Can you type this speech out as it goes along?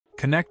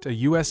Connect a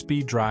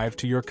USB drive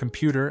to your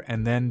computer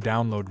and then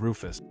download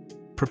Rufus.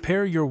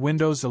 Prepare your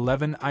Windows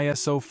 11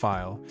 ISO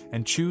file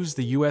and choose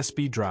the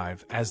USB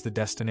drive as the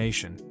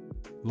destination.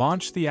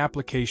 Launch the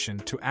application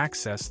to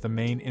access the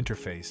main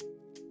interface.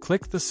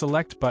 Click the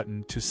Select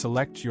button to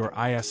select your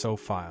ISO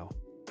file.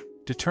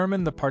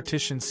 Determine the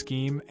partition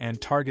scheme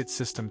and target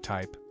system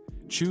type.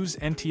 Choose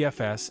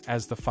NTFS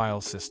as the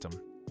file system.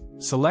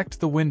 Select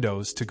the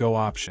Windows to Go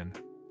option.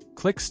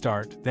 Click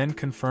Start, then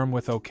confirm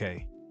with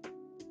OK.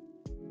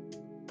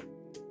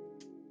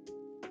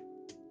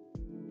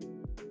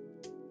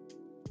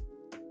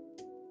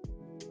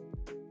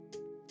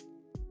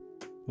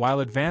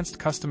 While advanced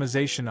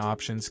customization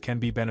options can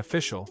be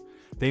beneficial,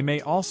 they may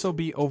also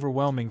be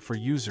overwhelming for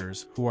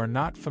users who are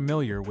not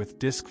familiar with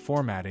disk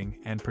formatting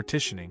and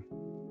partitioning.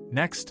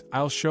 Next,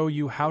 I'll show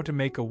you how to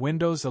make a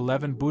Windows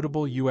 11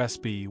 bootable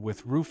USB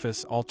with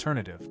Rufus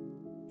Alternative.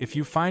 If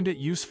you find it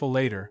useful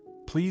later,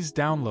 please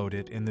download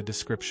it in the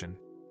description.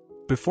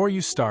 Before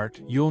you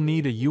start, you'll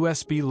need a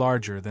USB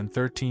larger than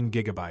 13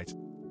 GB.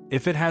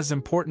 If it has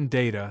important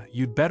data,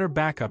 you'd better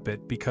backup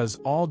it because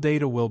all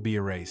data will be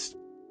erased.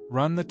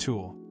 Run the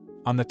tool.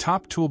 On the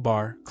top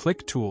toolbar,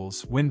 click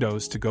Tools,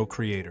 Windows to Go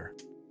Creator.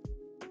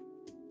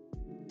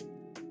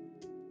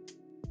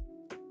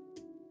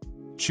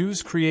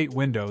 Choose Create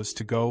Windows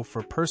to Go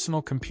for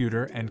personal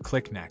computer and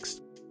click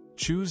Next.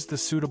 Choose the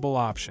suitable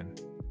option.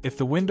 If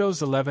the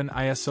Windows 11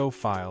 ISO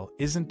file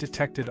isn't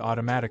detected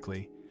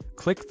automatically,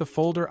 click the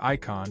folder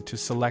icon to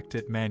select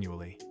it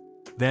manually.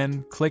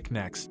 Then, click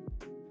Next.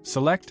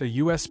 Select a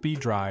USB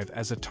drive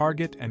as a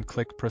target and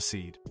click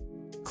Proceed.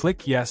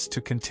 Click Yes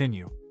to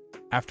continue.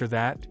 After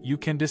that, you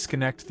can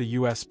disconnect the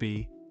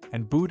USB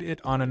and boot it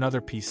on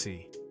another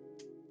PC.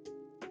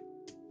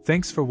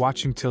 Thanks for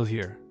watching till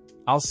here.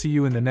 I'll see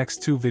you in the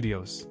next 2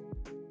 videos.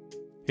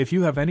 If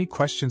you have any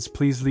questions,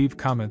 please leave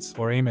comments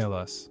or email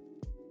us.